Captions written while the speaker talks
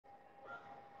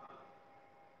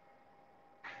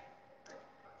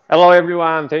Hello,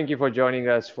 everyone. Thank you for joining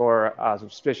us for a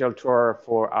special tour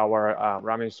for our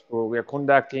ramen school. We are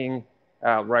conducting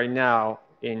right now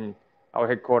in our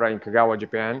headquarters in Kagawa,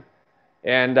 Japan.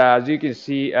 And as you can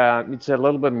see, it's a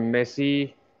little bit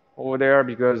messy over there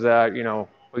because,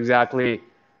 exactly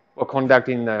we're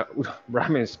conducting the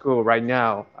ramen school right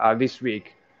now, this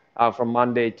week, from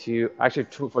Monday to actually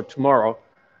for tomorrow.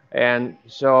 And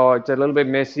so it's a little bit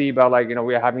messy, but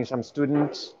we're having some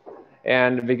students,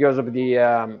 and because of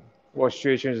the war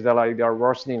situations that they are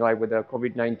worsening, like with the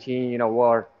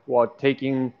COVID-19, we're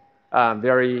taking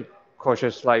very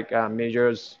cautious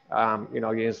measures,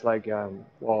 against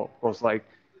of course,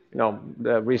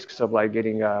 the risks of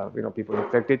getting people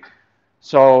infected.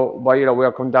 So, but we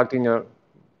are conducting a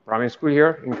ramen school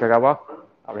here in Kagawa,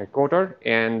 our headquarters,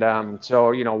 and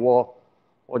so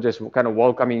we'll just kind of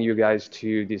welcoming you guys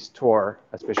to this tour,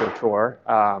 a special tour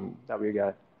that we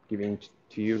got giving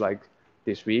to you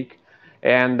this week.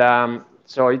 And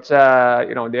so it's the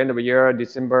end of the year,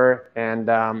 December, and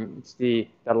it's the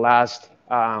last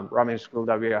ramen school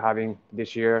that we are having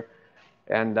this year.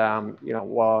 And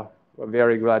we're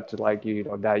very glad to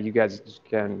that you guys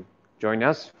can join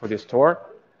us for this tour.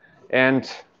 And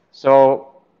so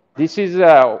this is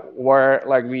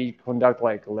where we conduct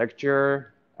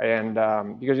lecture, and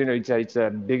because it's a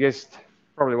biggest,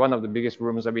 probably one of the biggest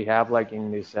rooms that we have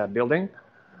in this building.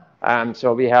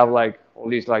 So we have all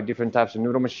these different types of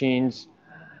noodle machines,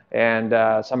 and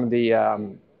some of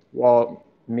the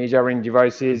measuring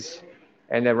devices.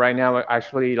 And then right now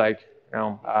actually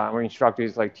our instructor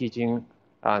is teaching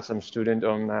some student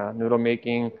on noodle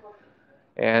making.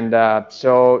 And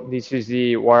so this is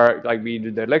the where we do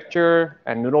the lecture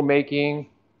and noodle making,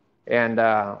 and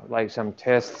some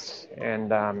tests, and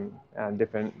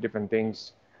different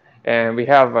things. And we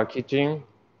have a kitchen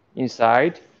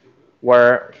inside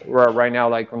where we're right now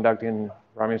conducting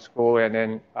ramen school. And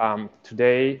then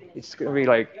today it's gonna be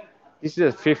this is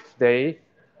the fifth day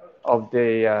of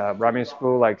the ramen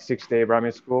school, 6 day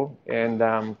ramen school. And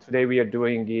today we are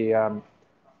doing the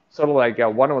sort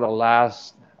of one of the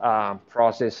last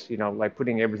process,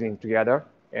 putting everything together.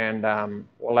 And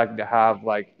we'd like to have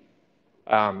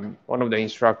one of the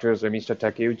instructors, Mr.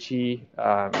 Takeuchi,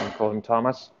 we call him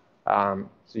Thomas. So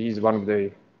he's one of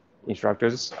the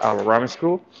instructors at our ramen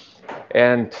school.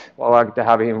 And I'd like to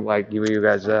have him give you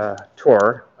guys a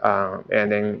tour,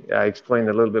 and then explain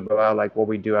a little bit about what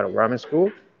we do at a ramen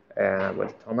school and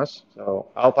with Thomas. So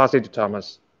I'll pass it to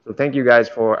Thomas. So thank you guys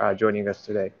for joining us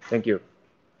today. Thank you.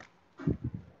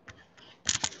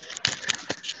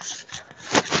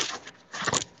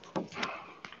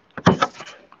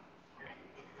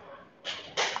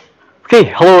 Okay,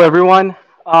 hello everyone.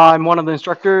 I'm one of the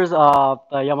instructors of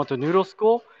the Yamato Noodle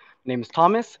School. My name is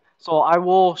Thomas. So I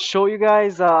will show you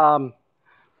guys our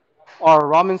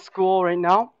ramen school right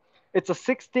now. It's a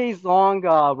 6 days long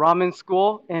ramen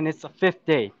school, and it's the fifth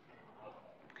day.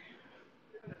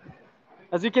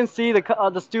 As you can see,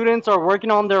 the students are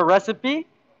working on their recipe,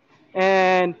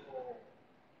 and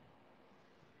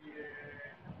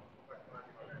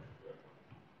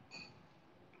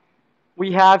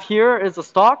we have here is a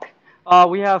stock.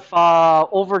 We have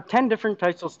over 10 different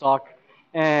types of stock.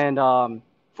 And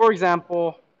for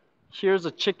example, here's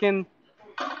a chicken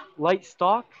light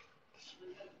stock.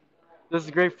 This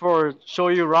is great for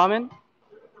shoyu ramen.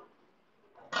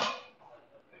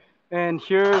 And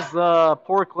here's the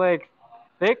pork leg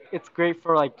thick. It's great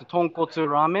for the tonkotsu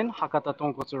ramen, Hakata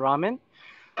tonkotsu ramen.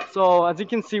 So as you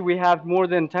can see, we have more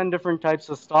than 10 different types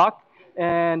of stock,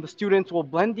 and the students will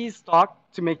blend these stock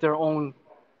to make their own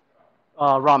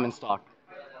ramen stock.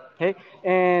 Okay,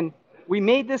 and we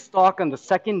made this stock on the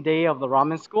second day of the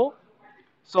ramen school,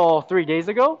 so 3 days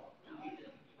ago.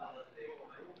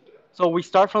 So we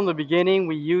start from the beginning.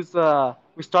 We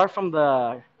start from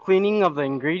the cleaning of the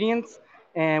ingredients,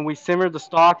 and we simmer the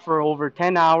stock for over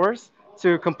 10 hours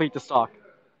to complete the stock.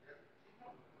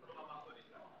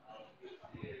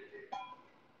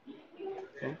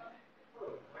 Okay.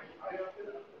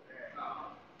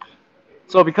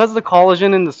 So because of the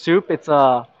collagen in the soup, it's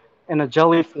in a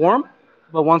jelly form.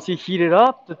 But once you heat it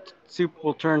up, the soup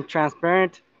will turn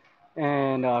transparent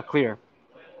and clear.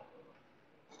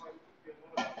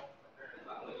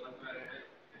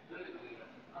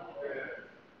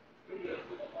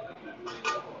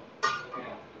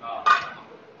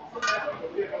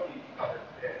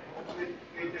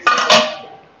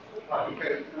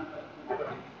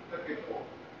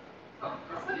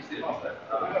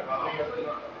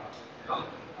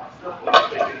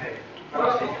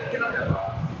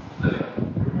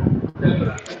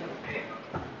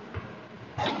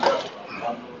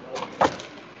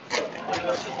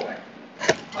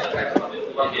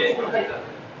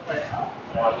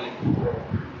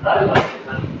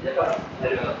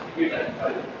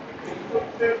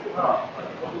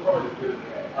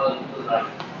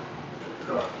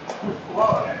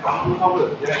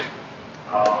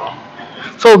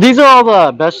 So these are all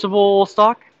the vegetable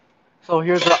stock. So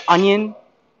here's the onion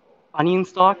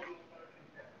stock,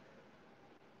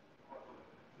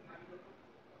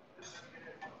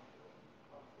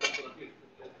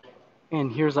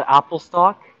 and here's the apple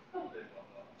stock.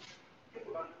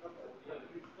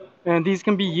 And these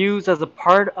can be used as a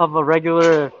part of a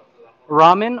regular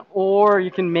ramen, or you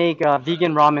can make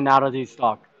vegan ramen out of these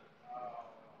stock.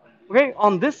 Okay,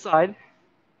 on this side,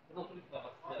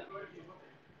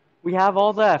 we have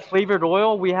all the flavored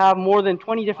oil. We have more than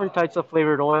 20 different types of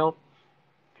flavored oil.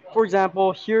 For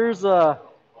example, here's a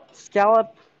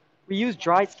scallop. We use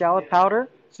dried scallop powder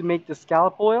to make the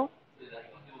scallop oil.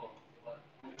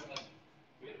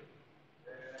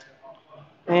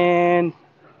 And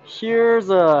here's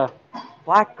a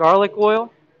black garlic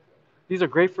oil. These are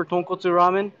great for tonkotsu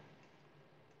ramen.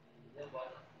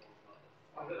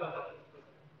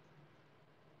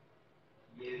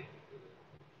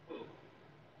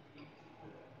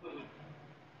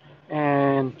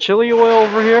 And chili oil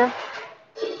over here.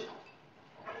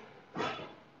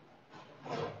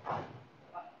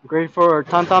 Great for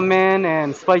tantan men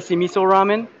and spicy miso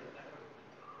ramen.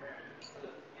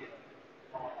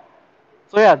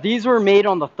 So yeah, these were made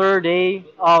on the third day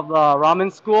of the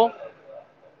ramen school.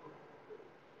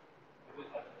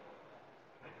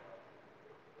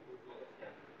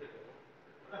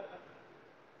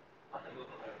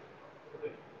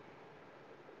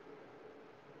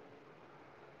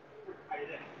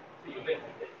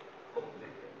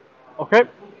 Okay.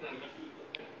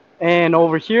 And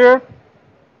over here,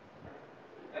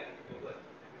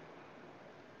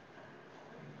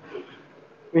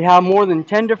 we have more than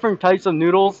 10 different types of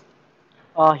noodles.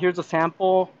 Here's a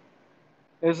sample.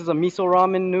 This is a miso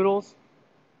ramen noodles.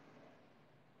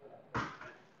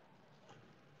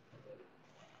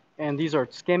 And these are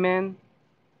tsukemen.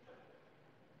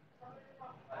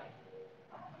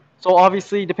 So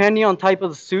obviously, depending on type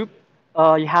of the soup,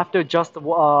 you have to adjust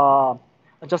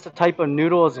the type of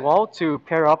noodle as well to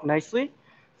pair up nicely.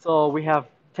 So we have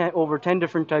over 10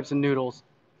 different types of noodles.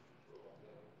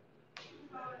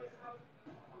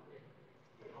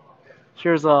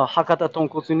 Here's a Hakata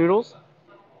tonkotsu noodles.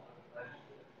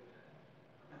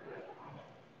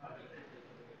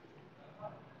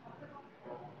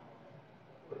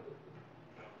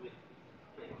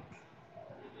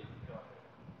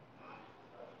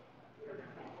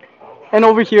 And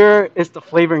over here is the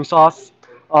flavoring sauce.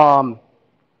 Um,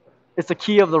 it's the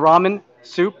key of the ramen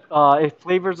soup. It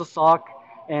flavors the stock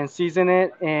and season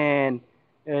it, and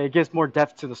it gives more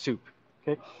depth to the soup.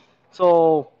 Okay,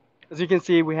 so as you can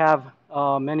see, we have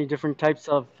many different types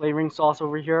of flavoring sauce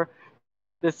over here.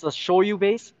 This is a shoyu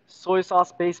base, soy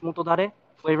sauce based Motodare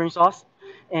flavoring sauce,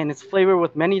 and it's flavored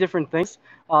with many different things.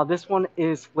 This one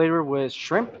is flavored with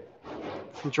shrimp,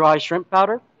 dry shrimp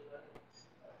powder,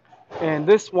 and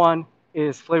this one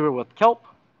is flavored with kelp.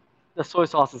 The soy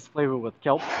sauce is flavored with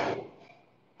kelp.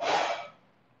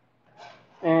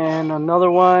 And another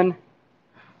one.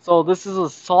 So this is a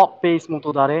salt-based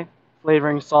motodare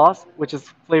flavoring sauce, which is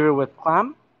flavored with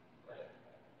clam.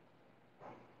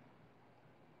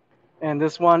 And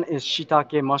this one is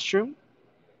shiitake mushroom,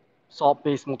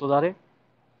 salt-based motodare.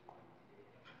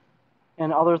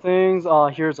 And other things,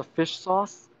 here's a fish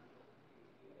sauce.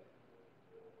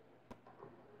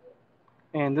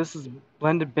 And this is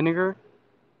blended vinegar.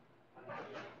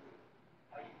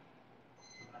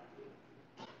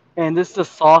 And this is the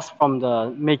sauce from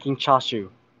the making chashu.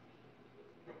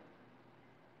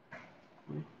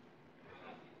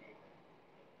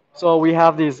 So we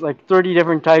have these like 30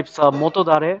 different types of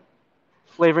motodare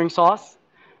flavoring sauce,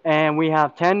 and we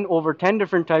have over 10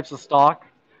 different types of stock,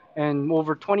 and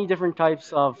over 20 different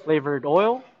types of flavored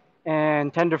oil,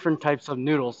 and 10 different types of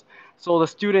noodles. So the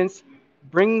students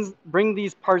bring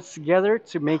these parts together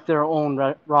to make their own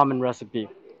ramen recipe.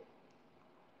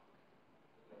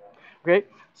 Okay,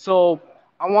 so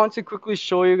I want to quickly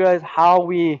show you guys how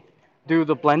we do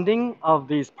the blending of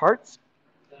these parts.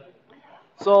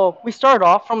 So we start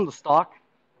off from the stock.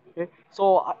 Okay,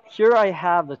 so here I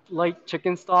have the light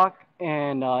chicken stock,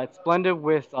 and it's blended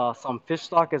with some fish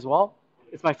stock as well.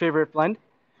 It's my favorite blend.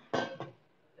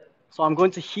 So I'm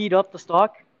going to heat up the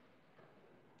stock.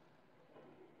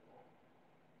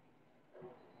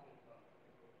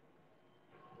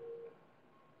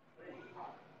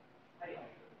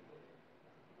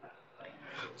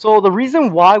 So the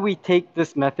reason why we take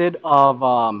this method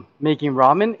of making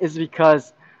ramen is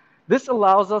because this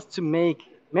allows us to make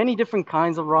many different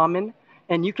kinds of ramen,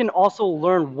 and you can also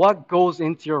learn what goes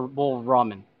into your bowl of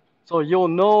ramen. So you'll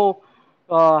know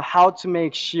how to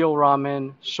make shio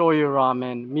ramen, shoyu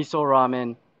ramen, miso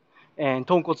ramen, and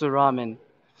tonkotsu ramen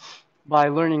by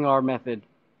learning our method.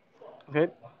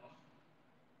 Okay,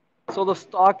 so the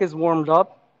stock is warmed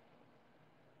up.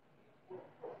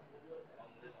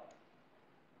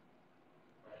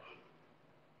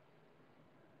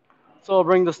 So I'll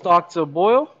bring the stock to a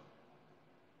boil.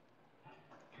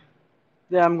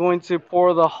 Then I'm going to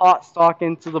pour the hot stock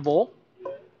into the bowl.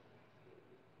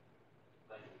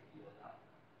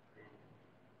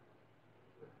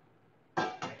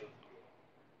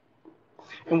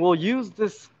 And we'll use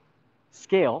this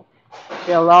scale.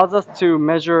 It allows us to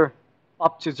measure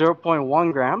up to zero point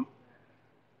 0.1 gram.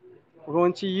 We're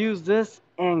going to use this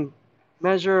and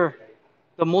measure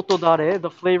the motodare, the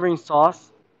flavoring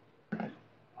sauce,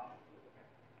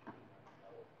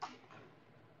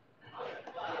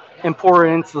 and pour it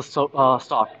into the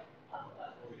stock.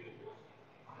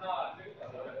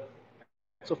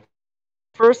 So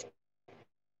first,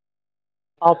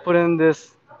 I'll put in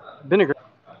this vinegar.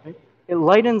 Okay? It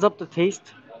lightens up the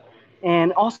taste,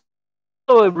 and also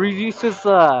it reduces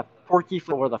the porky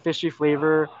flavor or the fishy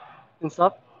flavor and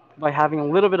stuff by having a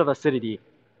little bit of acidity.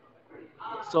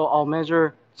 So I'll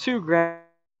measure 2 grams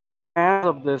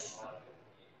of this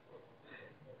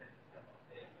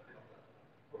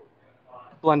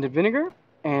blended vinegar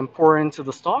and pour into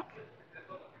the stock.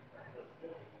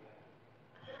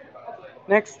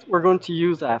 Next, we're going to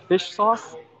use a fish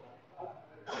sauce.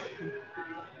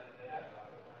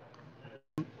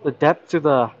 Add the depth to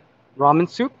the ramen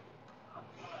soup.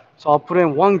 So I'll put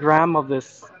in 1 gram of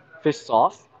this fish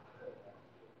sauce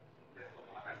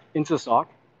into the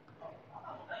stock.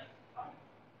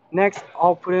 Next,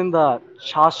 I'll put in the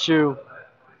chashu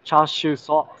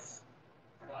sauce,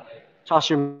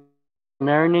 chashu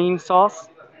marinating sauce.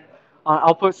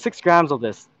 I'll put 6 grams of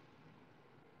this.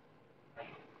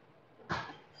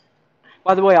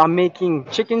 By the way, I'm making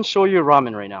chicken shoyu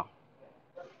ramen right now.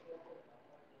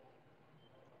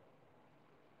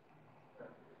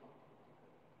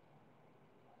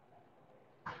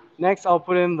 Next, I'll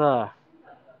put in the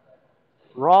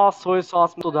raw soy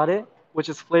sauce motodare, which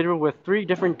is flavored with 3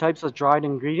 different types of dried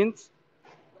ingredients.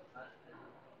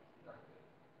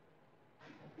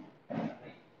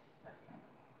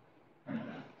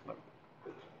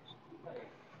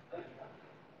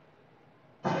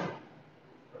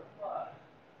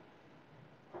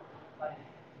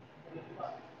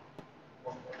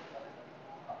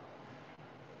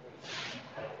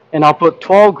 And I'll put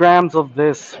 12 grams of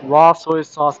this raw soy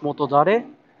sauce motodare.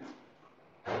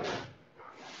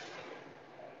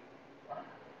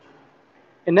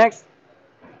 And next,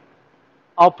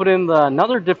 I'll put in the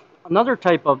another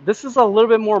type of. This is a little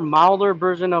bit more milder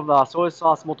version of the soy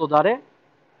sauce motodare.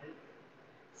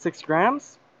 6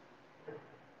 grams.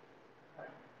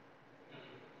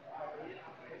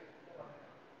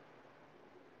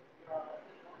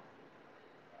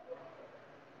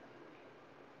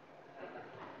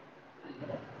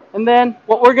 And then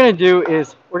what we're gonna do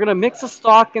is we're gonna mix the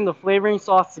stock and the flavoring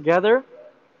sauce together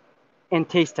and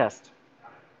taste test.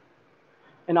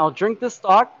 And I'll drink this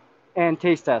stock and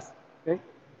taste test. Okay.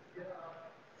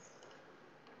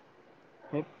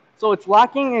 Okay. So it's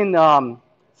lacking in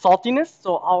saltiness,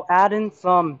 so I'll add in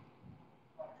some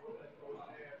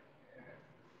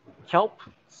kelp,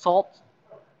 salt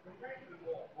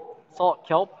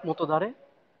kelp motodare.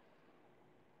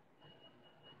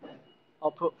 I'll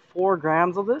put 4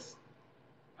 grams of this.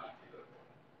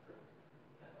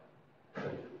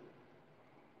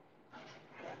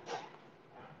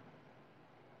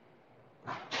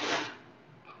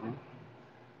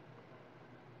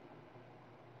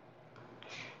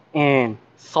 And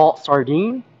salt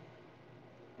sardine.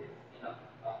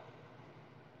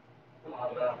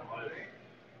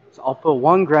 So I'll put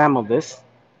 1 gram of this.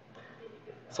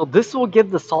 So this will give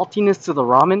the saltiness to the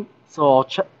ramen. So I'll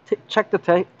check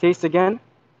the taste again,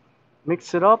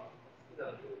 mix it up,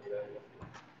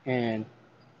 and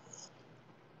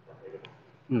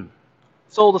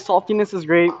so the saltiness is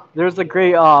great. There's a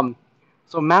great so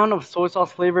amount of soy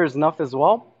sauce flavor is enough as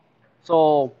well.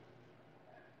 So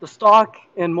the stock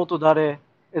in motodare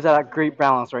is at a great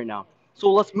balance right now.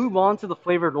 So let's move on to the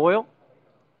flavored oil.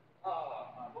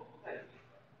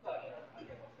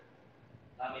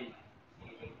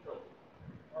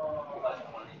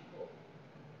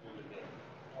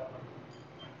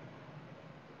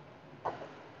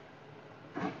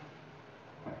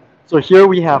 So here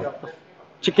we have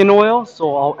chicken oil.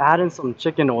 So I'll add in some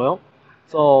chicken oil.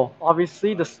 So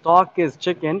obviously the stock is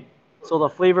chicken. So the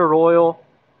flavored oil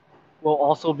will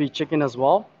also be chicken as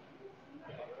well.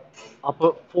 I'll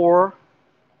put 4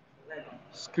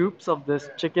 scoops of this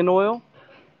chicken oil.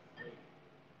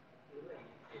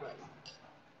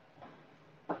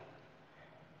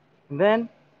 And then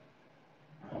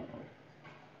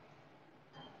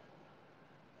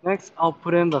next I'll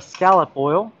put in the scallop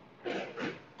oil,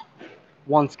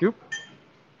 1 scoop.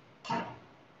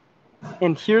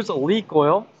 And here's a leek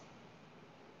oil.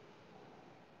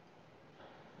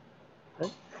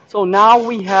 Okay. So now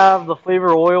we have the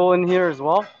flavor oil in here as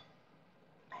well.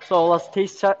 So let's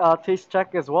taste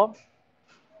check as well.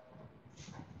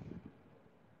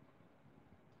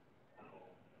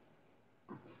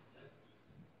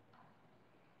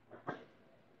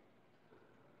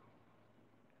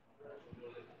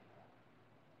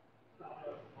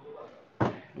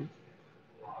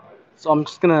 So I'm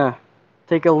just gonna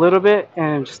take a little bit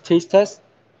and just taste test.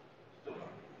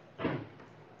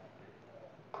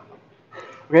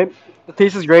 Okay, the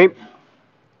taste is great.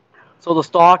 So the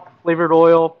stock, flavored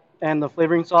oil, and the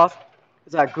flavoring sauce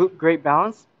is at great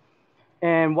balance.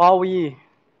 And while we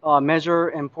measure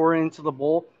and pour it into the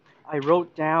bowl, I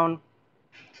wrote down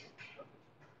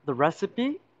the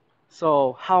recipe.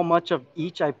 So how much of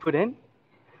each I put in.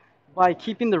 By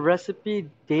keeping the recipe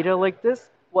data like this,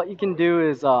 what you can do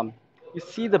is you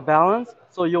see the balance,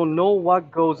 so you'll know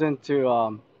what goes into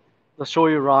the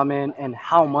shoyu ramen and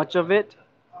how much of it.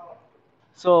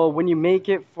 So when you make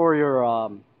it for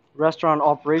your restaurant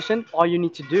operation, all you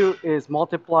need to do is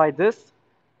multiply this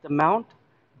amount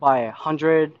by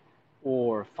 100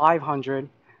 or 500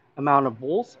 amount of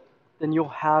bowls. Then you'll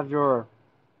have your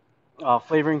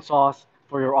flavoring sauce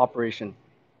for your operation.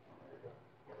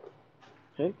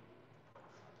 Okay.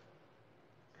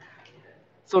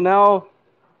 So now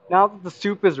that the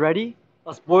soup is ready,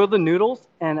 let's boil the noodles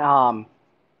and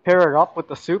pair it up with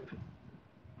the soup.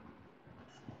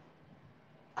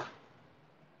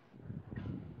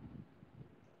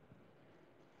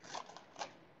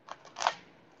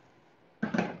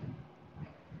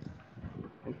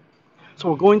 So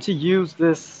we're going to use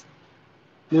this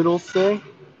noodles today.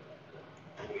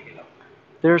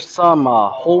 There's some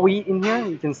whole wheat in here.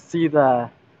 You can see the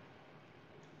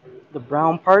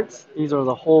brown parts. These are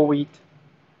the whole wheat.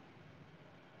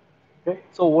 Okay,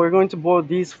 so we're going to boil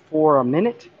these for a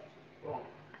minute.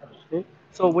 Okay,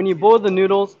 so when you boil the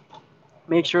noodles,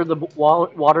 make sure the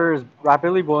water is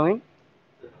rapidly boiling.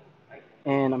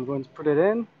 And I'm going to put it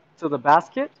in to the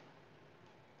basket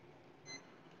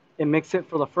and mix it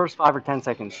for the first 5 or 10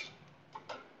 seconds.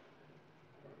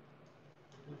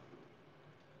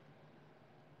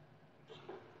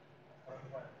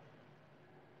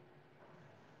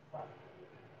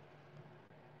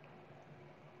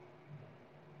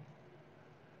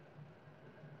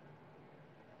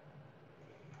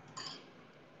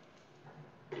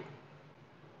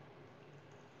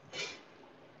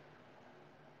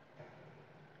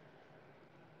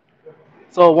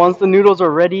 So once the noodles are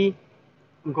ready,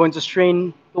 I'm going to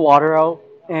strain the water out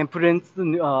and put it into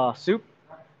the soup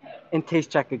and taste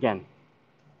check again.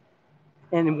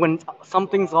 And when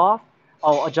something's off,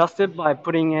 I'll adjust it by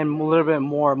putting in a little bit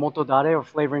more motodare or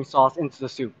flavoring sauce into the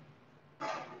soup.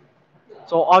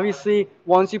 So obviously,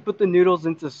 once you put the noodles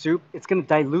into the soup, it's going to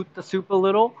dilute the soup a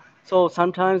little. So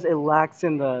sometimes it lacks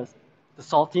in the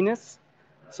saltiness.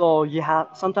 So you have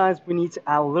sometimes we need to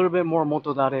add a little bit more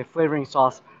motodare flavoring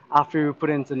sauce after you put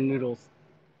it into the noodles.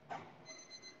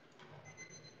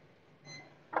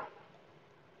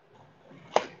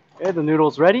 Okay, the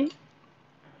noodles ready.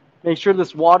 Make sure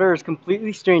this water is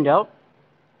completely strained out.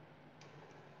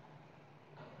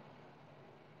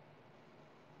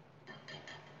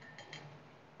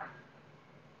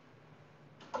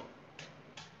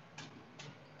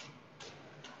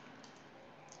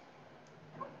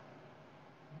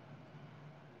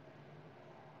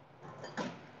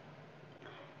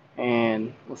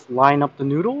 And let's line up the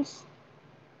noodles.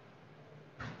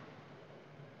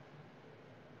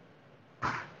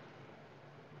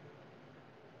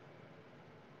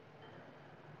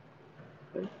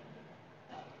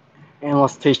 And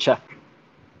let's taste check.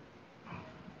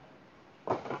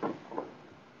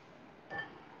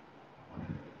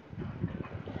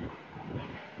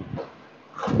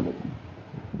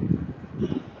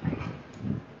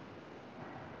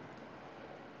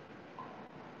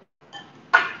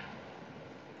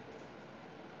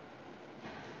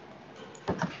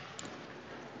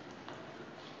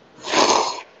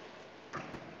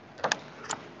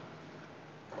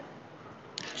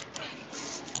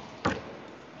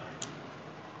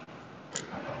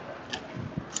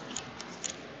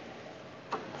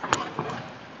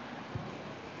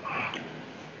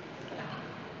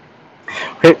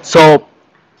 Okay, so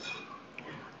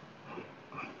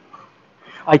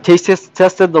I tested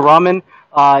the ramen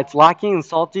It's lacking in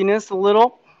saltiness a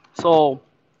little. So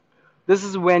this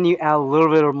is when you add a little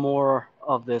bit more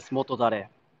of this motodare.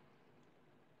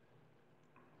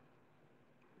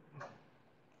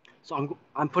 So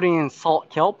I'm putting in salt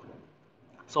kelp.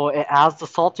 So it adds the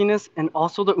saltiness and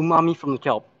also the umami from the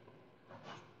kelp.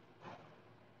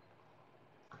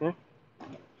 Okay.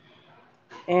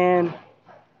 And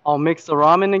I'll mix the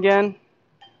ramen again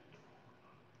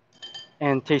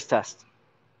and taste test.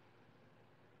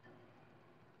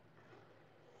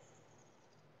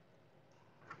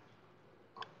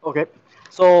 Okay.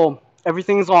 So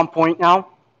everything's on point now.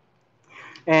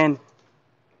 And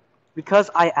because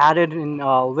I added in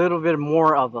a little bit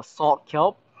more of the salt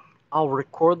kelp, I'll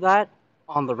record that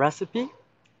on the recipe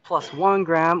plus 1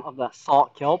 gram of that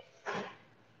salt kelp.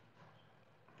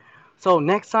 So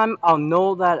next time I'll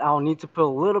know that I'll need to put a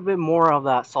little bit more of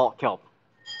that salt kelp.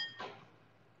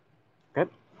 Okay.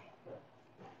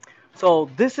 So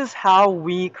this is how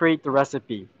we create the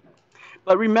recipe.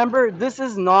 But remember, this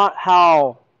is not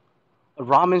how a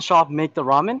ramen shop make the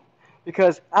ramen,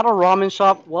 because at a ramen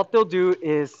shop, what they'll do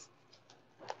is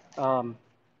um,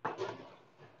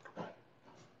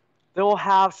 they'll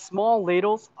have small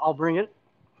ladles. I'll bring it.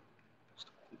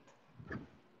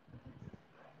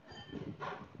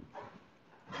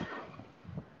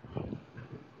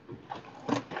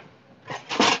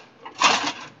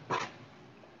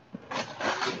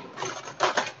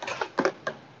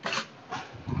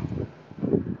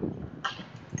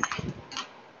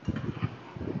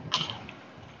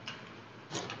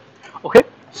 Okay.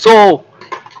 So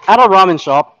at a ramen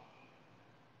shop,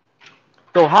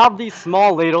 they'll have these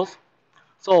small ladles.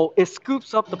 So it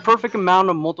scoops up the perfect amount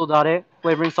of motodare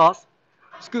flavoring sauce,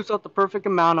 scoops up the perfect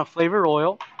amount of flavored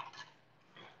oil,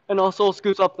 and also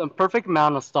scoops up the perfect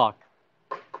amount of stock.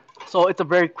 So it's a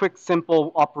very quick,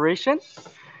 simple operation.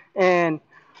 And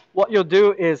what you'll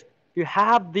do is you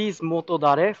have these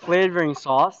motodare flavoring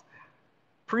sauce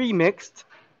pre-mixed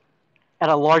at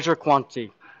a larger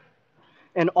quantity.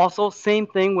 And also same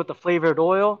thing with the flavored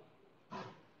oil.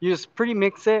 You just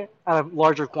pre-mix it at a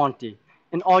larger quantity.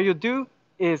 And all you do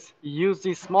is use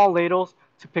these small ladles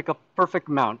to pick a perfect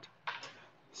amount.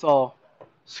 So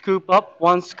scoop up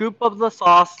 1 scoop of the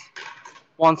sauce,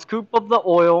 1 scoop of the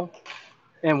oil,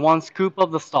 and 1 scoop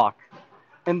of the stock.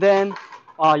 And then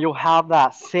you'll have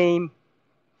that same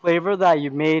flavor that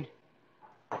you made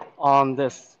on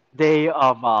this day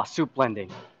of soup blending.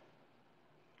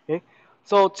 Okay,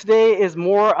 so today is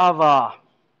more of a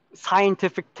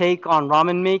scientific take on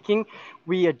ramen making.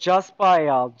 We adjust by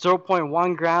zero point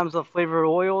 0.1 grams of flavored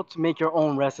oil to make your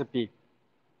own recipe.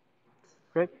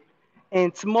 Okay,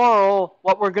 and tomorrow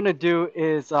what we're gonna do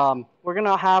is we're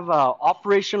gonna have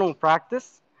operational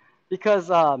practice because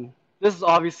this is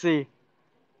obviously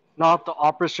not the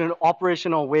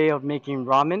operational way of making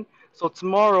ramen. So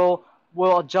tomorrow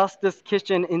we'll adjust this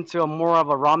kitchen into a more of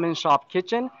a ramen shop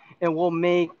kitchen, and we'll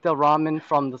make the ramen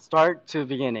from the start to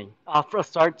beginning, from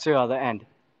start to the end.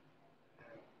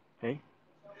 Okay.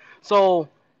 So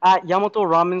at Yamato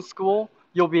Ramen School,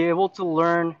 you'll be able to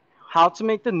learn how to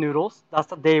make the noodles. That's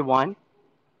the day one.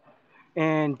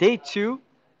 And day two,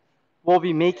 we'll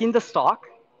be making the stock,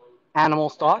 animal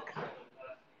stock.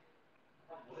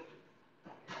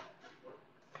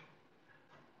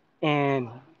 And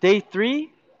day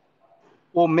three,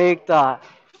 we'll make the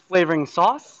flavoring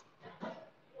sauce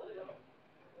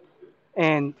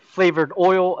and flavored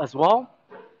oil as well.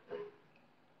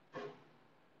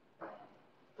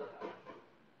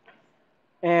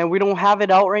 And we don't have it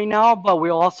out right now, but we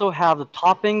also have the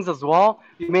toppings as well.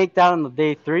 We make that on the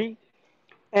day three.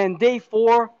 And day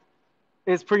four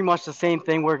is pretty much the same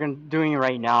thing doing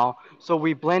right now. So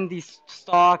we blend these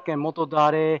stock and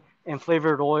motodare and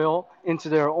flavored oil into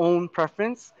their own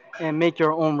preference and make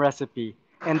your own recipe.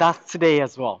 And that's today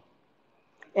as well.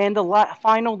 And the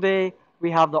final day,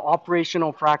 we have the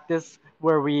operational practice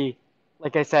where we,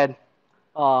 like I said,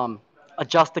 um,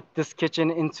 adjust this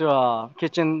kitchen into a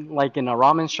kitchen like in a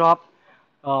ramen shop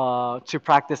to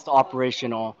practice the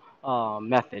operational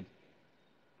method.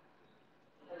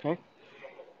 Okay.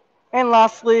 And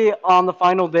lastly, on the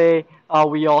final day,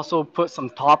 we also put some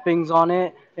toppings on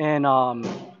it, and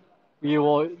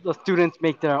the students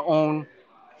make their own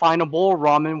final bowl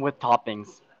ramen with toppings.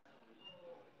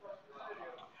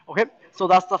 Okay, so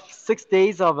that's the 6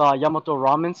 days of Yamato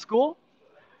Ramen School.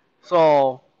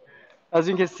 So as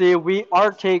you can see,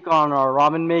 our take on our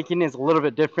ramen making is a little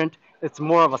bit different. It's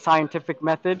more of a scientific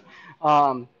method.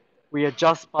 Um, we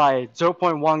adjust by zero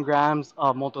point 0.1 grams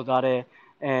of motodare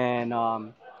and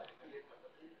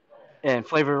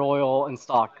flavored oil and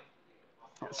stock.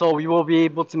 So we will be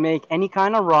able to make any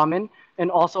kind of ramen and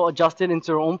also adjust it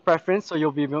into your own preference, so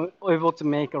you'll be able to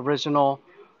make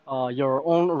your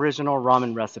own original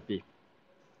ramen recipe.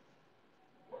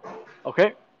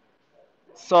 Okay,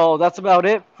 so that's about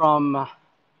it from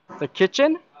the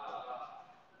kitchen.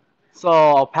 So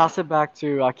I'll pass it back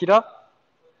to Akira.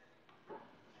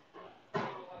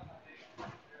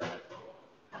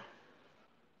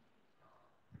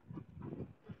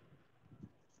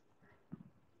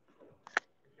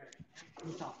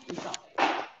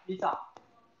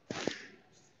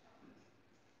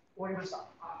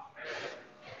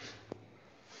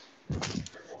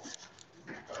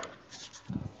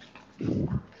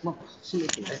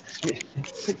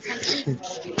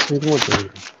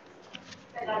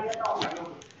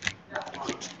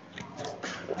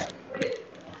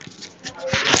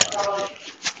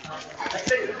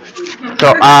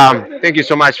 So thank you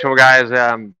so much for guys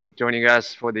joining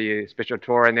us for the special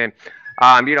tour, and then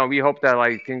we hope that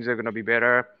like things are gonna be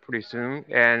better pretty soon,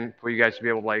 and for you guys to be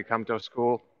able to like come to our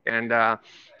school. And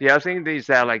the other thing is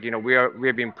that like we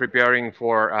have been preparing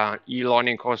for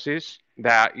e-learning courses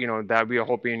that that we are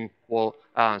hoping will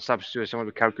substitute some of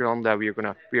the curriculum that we've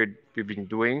been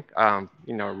doing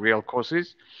real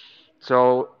courses.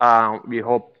 So we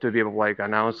hope to be able to like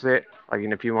announce it like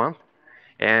in a few months.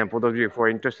 And for those of you who are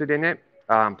interested in it,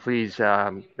 please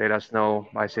let us know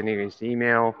by sending us an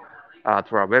email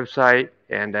to our website.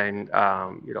 And then,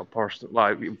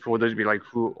 like, for those of you like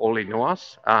who only know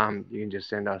us, you can just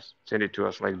send it to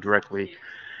us like directly.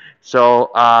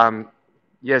 So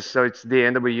yes, so it's the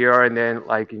end of the year, and then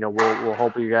like we'll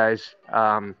hope you guys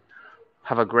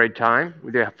have a great time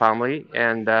with your family,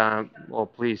 and well,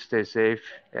 please stay safe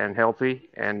and healthy,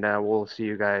 and we'll see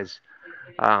you guys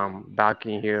back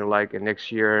in here like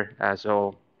next year.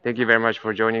 So thank you very much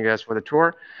for joining us for the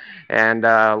tour, and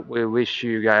we wish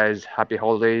you guys happy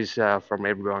holidays from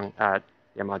everyone at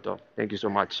Yamato. Thank you so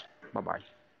much. Bye bye.